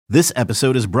This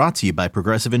episode is brought to you by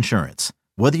Progressive Insurance.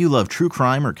 Whether you love true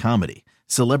crime or comedy,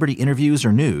 celebrity interviews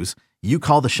or news, you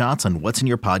call the shots on what's in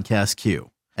your podcast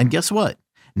queue. And guess what?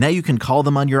 Now you can call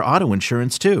them on your auto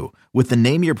insurance too with the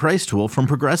Name Your Price tool from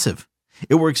Progressive.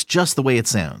 It works just the way it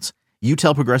sounds. You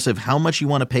tell Progressive how much you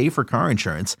want to pay for car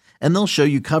insurance, and they'll show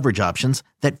you coverage options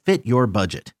that fit your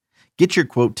budget. Get your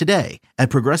quote today at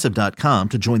Progressive.com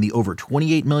to join the over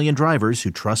 28 million drivers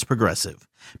who trust Progressive.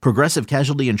 Progressive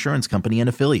Casualty Insurance Company and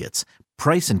Affiliates.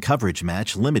 Price and coverage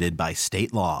match limited by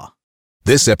state law.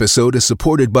 This episode is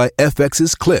supported by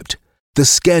FX's Clipped, the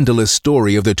scandalous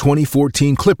story of the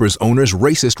 2014 Clippers owner's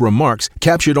racist remarks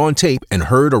captured on tape and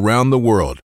heard around the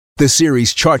world. The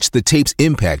series charts the tape's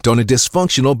impact on a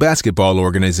dysfunctional basketball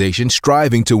organization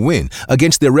striving to win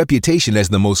against their reputation as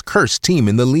the most cursed team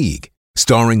in the league.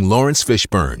 Starring Lawrence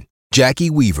Fishburne, Jackie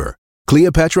Weaver,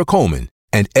 Cleopatra Coleman,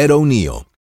 and Ed O'Neill.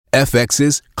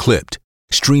 FX's Clipped,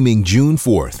 streaming June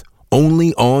 4th,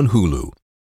 only on Hulu.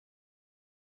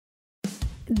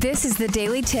 This is the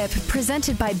Daily Tip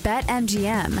presented by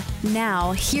BetMGM.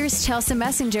 Now, here's Chelsea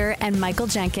Messenger and Michael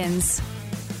Jenkins.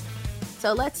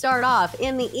 So let's start off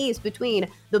in the East between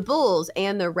the Bulls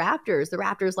and the Raptors. The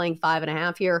Raptors laying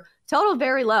 5.5 here. Total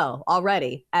very low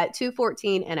already at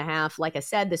 214.5. Like I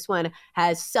said, this one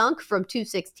has sunk from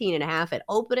 216.5 at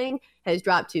opening, has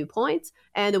dropped 2 points,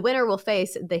 and the winner will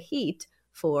face the Heat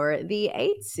for the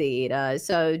 8th seed.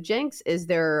 So, Jenks, is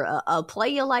there a play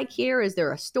you like here? Is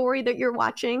there a story that you're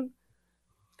watching?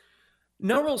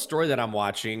 No real story that I'm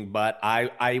watching, but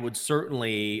I would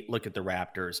certainly look at the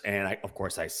Raptors. And of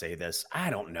course I say this, I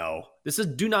don't know.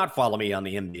 Do not follow me on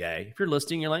the NBA. If you're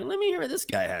listening, you're like, let me hear what this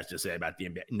guy has to say about the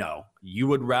NBA. No, you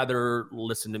would rather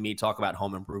listen to me talk about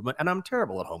home improvement. And I'm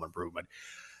terrible at home improvement.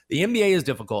 The NBA is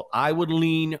difficult. I would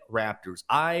lean Raptors.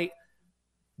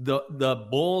 The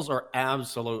Bulls are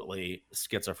absolutely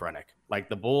schizophrenic. Like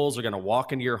the Bulls are going to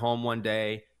walk into your home one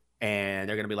day and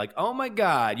they're going to be like, oh my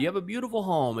God, you have a beautiful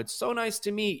home. It's so nice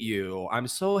to meet you. I'm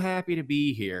so happy to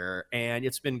be here. And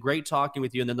it's been great talking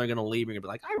with you. And then they're going to leave and be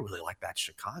like, I really like that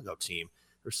Chicago team.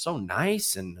 They're so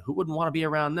nice. And who wouldn't want to be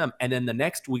around them? And then the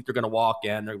next week they're going to walk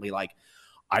in. They're going to be like,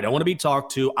 I don't want to be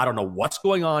talked to. I don't know what's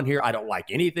going on here. I don't like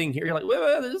anything here. You're like,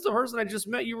 wait, this is the person I just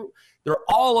met. They're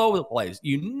all over the place.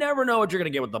 You never know what you're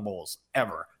going to get with the Bulls,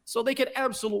 ever. So they could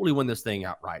absolutely win this thing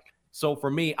outright. So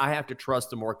for me, I have to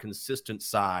trust the more consistent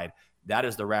side. That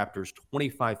is the Raptors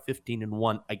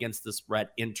 25-15-1 against the spread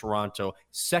in Toronto.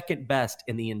 Second best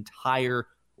in the entire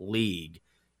league,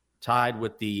 tied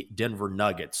with the Denver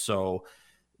Nuggets. So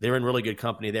they're in really good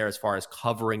company there as far as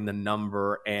covering the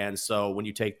number. And so when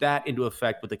you take that into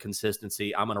effect with the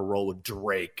consistency, I'm going to roll with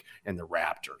Drake and the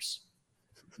Raptors.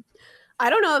 I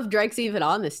don't know if Drake's even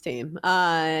on this team,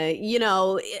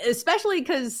 especially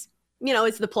because,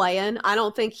 it's the play-in. I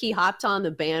don't think he hopped on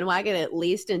the bandwagon, at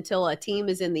least until a team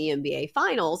is in the NBA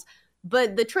Finals.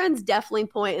 But the trends definitely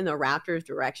point in the Raptors'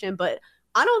 direction. But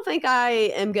I don't think I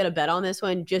am going to bet on this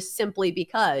one just simply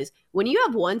because when you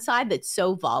have one side that's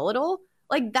so volatile,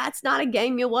 like that's not a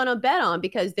game you want to bet on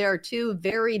because there are two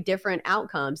very different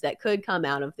outcomes that could come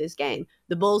out of this game.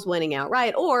 The Bulls winning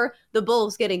outright or the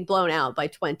Bulls getting blown out by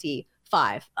 25.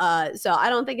 So I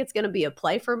don't think it's going to be a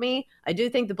play for me. I do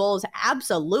think the Bulls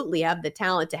absolutely have the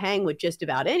talent to hang with just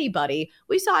about anybody.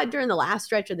 We saw it during the last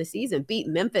stretch of the season, beat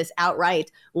Memphis outright,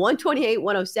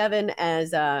 128-107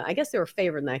 as I guess they were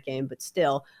favored in that game, but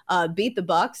still beat the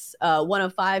Bucks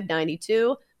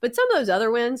 105-92. But some of those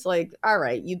other wins, like, all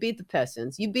right, you beat the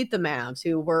Pistons, you beat the Mavs,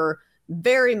 who were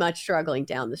very much struggling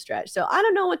down the stretch. So I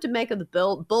don't know what to make of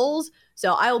the Bulls,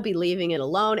 so I will be leaving it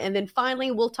alone. And then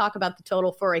finally, we'll talk about the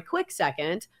total for a quick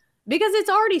second because it's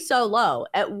already so low.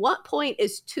 At what point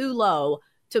is too low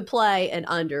to play an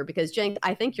under? Because, Jenk,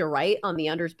 I think you're right on the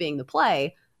unders being the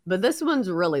play, but this one's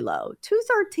really low.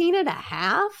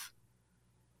 213.5?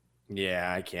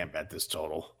 Yeah, I can't bet this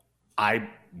total. I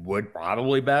would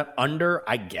probably bet under,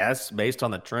 I guess, based on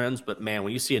the trends. But, man,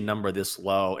 when you see a number this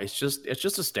low, it's just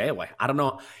a stay away. I don't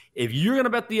know. If you're going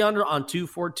to bet the under on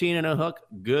 214 and a hook,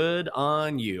 good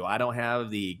on you. I don't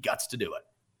have the guts to do it.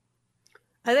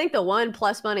 I think the one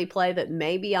plus money play that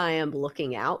maybe I am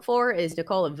looking out for is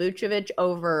Nikola Vucevic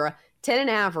over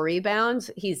 10.5 rebounds.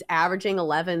 He's averaging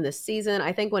 11 this season.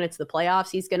 I think when it's the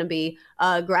playoffs, he's going to be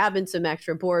grabbing some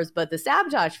extra boards. But the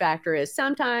sabotage factor is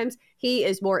sometimes he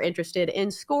is more interested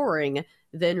in scoring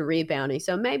than rebounding.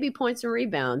 So maybe points and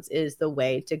rebounds is the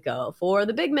way to go for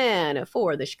the big man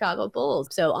for the Chicago Bulls.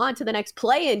 So on to the next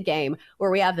play-in game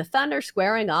where we have the Thunder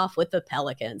squaring off with the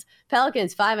Pelicans.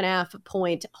 Pelicans 5.5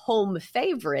 point home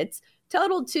favorites,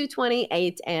 total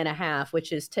 228.5,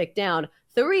 which is ticked down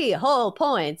 3 whole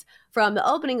points from the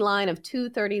opening line of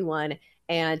 231.5.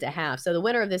 5.5. So the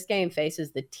winner of this game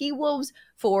faces the T-Wolves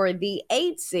for the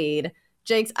 8th seed.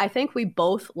 Jinx, I think we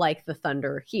both like the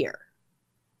Thunder here.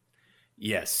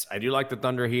 Yes, I do like the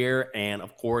Thunder here. And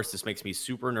of course, this makes me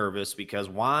super nervous because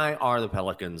why are the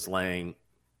Pelicans laying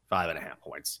 5.5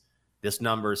 points? This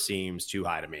number seems too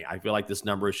high to me. I feel like this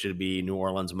number should be New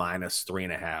Orleans minus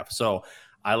 3.5. So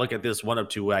I look at this one of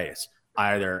two ways.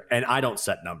 Either, and I don't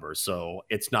set numbers, so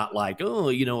it's not like, oh,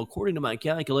 according to my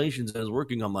calculations, I was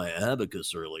working on my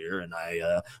abacus earlier and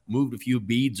I moved a few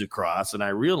beads across and I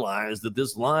realized that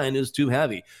this line is too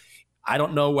heavy. I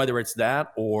don't know whether it's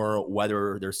that or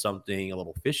whether there's something a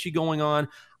little fishy going on.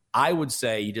 I would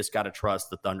say you just got to trust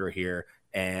the Thunder here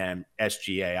and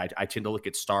SGA. I tend to look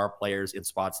at star players in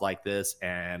spots like this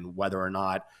and whether or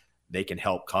not they can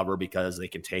help cover because they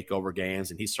can take over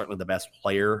games. And he's certainly the best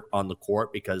player on the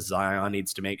court because Zion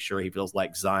needs to make sure he feels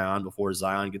like Zion before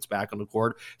Zion gets back on the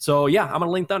court. So, yeah, I'm going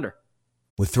to lean Thunder.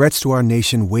 With threats to our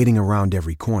nation waiting around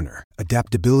every corner,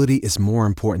 adaptability is more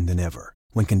important than ever.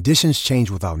 When conditions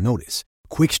change without notice,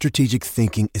 quick strategic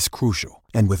thinking is crucial.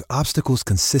 And with obstacles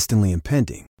consistently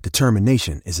impending,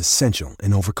 determination is essential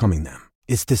in overcoming them.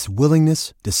 It's this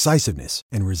willingness, decisiveness,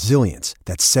 and resilience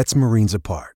that sets Marines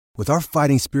apart. With our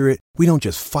fighting spirit, we don't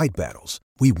just fight battles,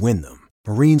 we win them.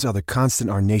 Marines are the constant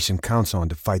our nation counts on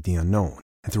to fight the unknown.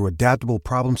 And through adaptable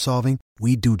problem solving,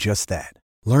 we do just that.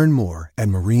 Learn more at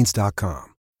marines.com.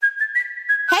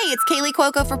 Hey, it's Kaylee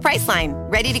Cuoco for Priceline.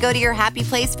 Ready to go to your happy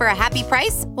place for a happy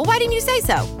price? Well, why didn't you say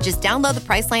so? Just download the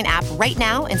Priceline app right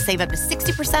now and save up to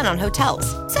 60% on hotels.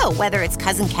 So whether it's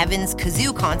Cousin Kevin's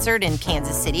Kazoo Concert in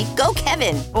Kansas City, go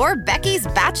Kevin, or Becky's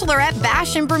Bachelorette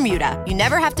Bash in Bermuda, you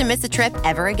never have to miss a trip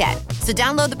ever again. So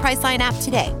download the Priceline app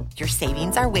today. Your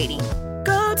savings are waiting.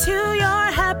 Go to your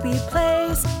happy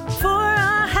place for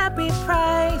a happy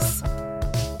price.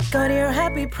 Go to your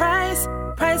happy price,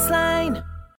 Priceline.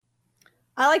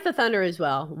 I like the Thunder as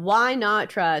well. Why not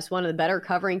trust one of the better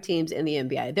covering teams in the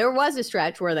NBA? There was a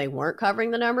stretch where they weren't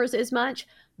covering the numbers as much,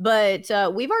 but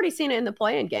we've already seen it in the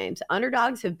play-in games.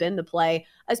 Underdogs have been the play,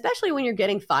 especially when you're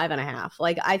getting 5.5.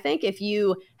 Like, I think if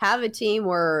you have a team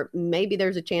where maybe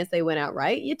there's a chance they win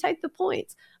outright, you take the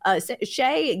points.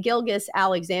 Shai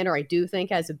Gilgeous-Alexander, I do think,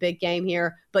 has a big game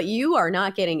here, but you are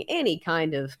not getting any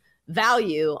kind of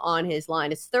value on his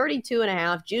line. It's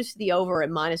 32.5, juice to the over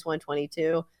at minus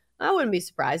 122. I wouldn't be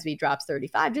surprised if he drops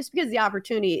 35 just because the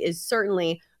opportunity is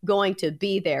certainly going to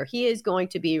be there. He is going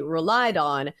to be relied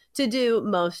on to do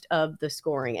most of the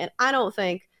scoring. And I don't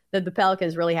think that the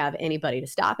Pelicans really have anybody to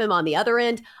stop him. On the other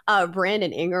end,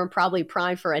 Brandon Ingram probably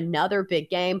primed for another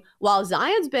big game. While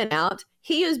Zion's been out,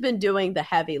 he has been doing the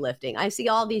heavy lifting. I see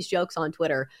all these jokes on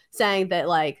Twitter saying that,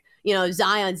 like,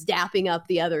 Zion's dapping up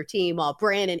the other team while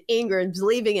Brandon Ingram's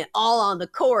leaving it all on the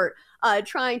court,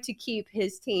 trying to keep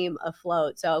his team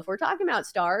afloat. So if we're talking about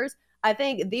stars, I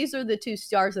think these are the two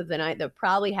stars of the night that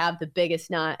probably have the biggest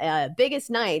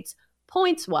nights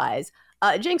points-wise.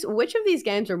 Jinx, which of these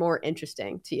games are more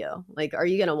interesting to you? Like, are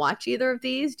you going to watch either of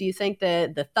these? Do you think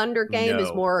that the Thunder game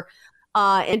is more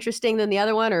interesting than the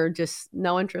other one, or just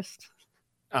no interest?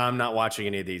 I'm not watching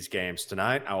any of these games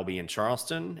tonight. I will be in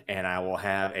Charleston, and I will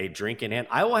have a drink in hand.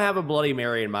 I will have a Bloody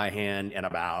Mary in my hand in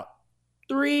about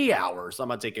 3 hours. I'm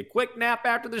going to take a quick nap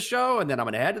after the show, and then I'm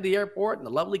going to head to the airport, and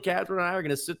the lovely Catherine and I are going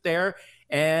to sit there.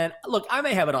 And look, I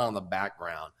may have it on in the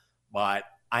background, but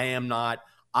I am not.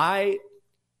 I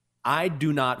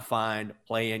do not find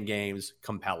play-in games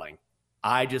compelling.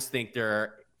 I just think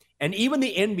they're – and even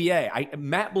the NBA,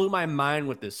 Matt blew my mind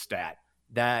with this stat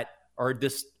or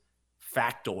this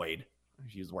factoid. I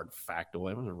use the word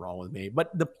factoid. What's wrong with me?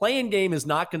 But the play-in game is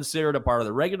not considered a part of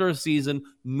the regular season,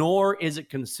 nor is it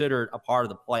considered a part of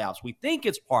the playoffs. We think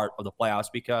it's part of the playoffs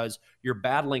because you're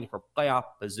battling for playoff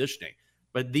positioning.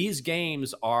 But these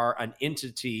games are an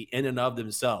entity in and of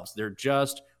themselves. They're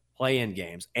just play-in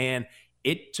games. And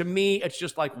to me, it's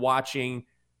just like watching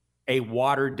a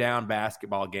watered-down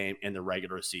basketball game in the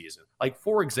regular season. Like,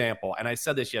 for example, and I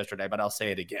said this yesterday, but I'll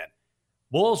say it again.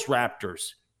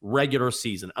 Bulls-Raptors regular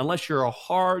season, unless you're a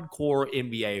hardcore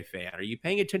NBA fan. Are you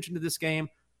paying attention to this game?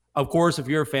 Of course, if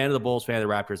you're a fan of the Bulls, fan of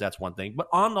the Raptors, that's one thing. But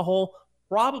on the whole,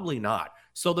 probably not.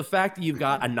 So the fact that you've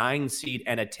got a 9 seed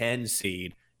and a 10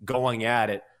 seed going at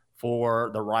it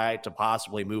for the right to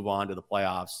possibly move on to the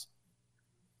playoffs,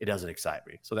 it doesn't excite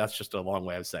me. So that's just a long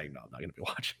way of saying, no, I'm not going to be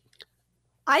watching.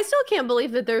 I still can't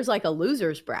believe that there's like a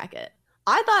loser's bracket.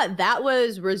 I thought that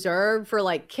was reserved for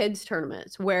like kids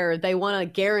tournaments where they want to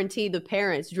guarantee the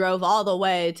parents drove all the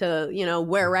way to,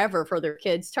 wherever for their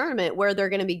kids tournament where they're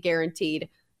going to be guaranteed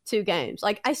 2 games.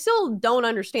 Like, I still don't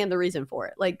understand the reason for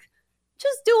it. Like,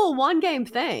 just do a 1-game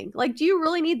thing. Like, do you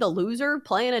really need the loser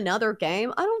playing another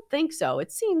game? I don't think so.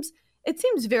 It seems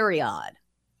very odd.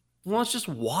 Well, it's just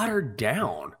watered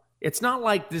down. It's not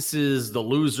like this is the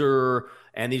loser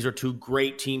and these are two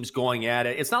great teams going at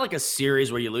it. It's not like a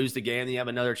series where you lose the game and you have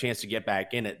another chance to get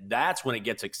back in it. That's when it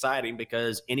gets exciting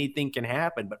because anything can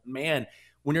happen. But man,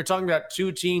 when you're talking about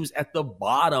two teams at the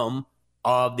bottom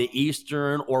of the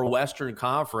Eastern or Western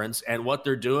Conference, and what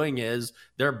they're doing is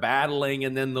they're battling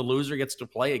and then the loser gets to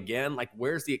play again. Like,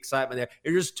 where's the excitement there?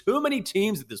 There's too many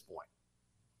teams at this point.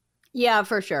 Yeah,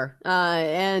 for sure.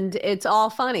 And it's all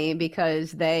funny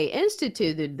because they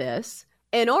instituted this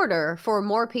in order for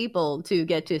more people to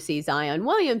get to see Zion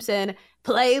Williamson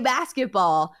play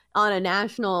basketball on a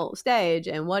national stage.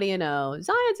 And what do you know?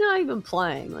 Zion's not even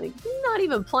playing. Like, he's not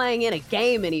even playing in a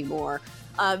game anymore.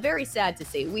 Very sad to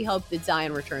see. We hope that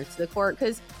Zion returns to the court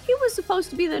because he was supposed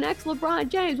to be the next LeBron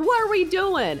James. What are we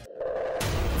doing?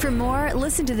 For more,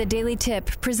 listen to the Daily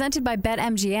Tip presented by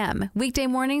BetMGM. Weekday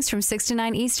mornings from 6 to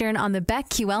 9 Eastern on the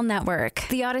BetQL network,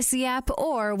 the Odyssey app,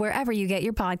 or wherever you get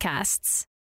your podcasts.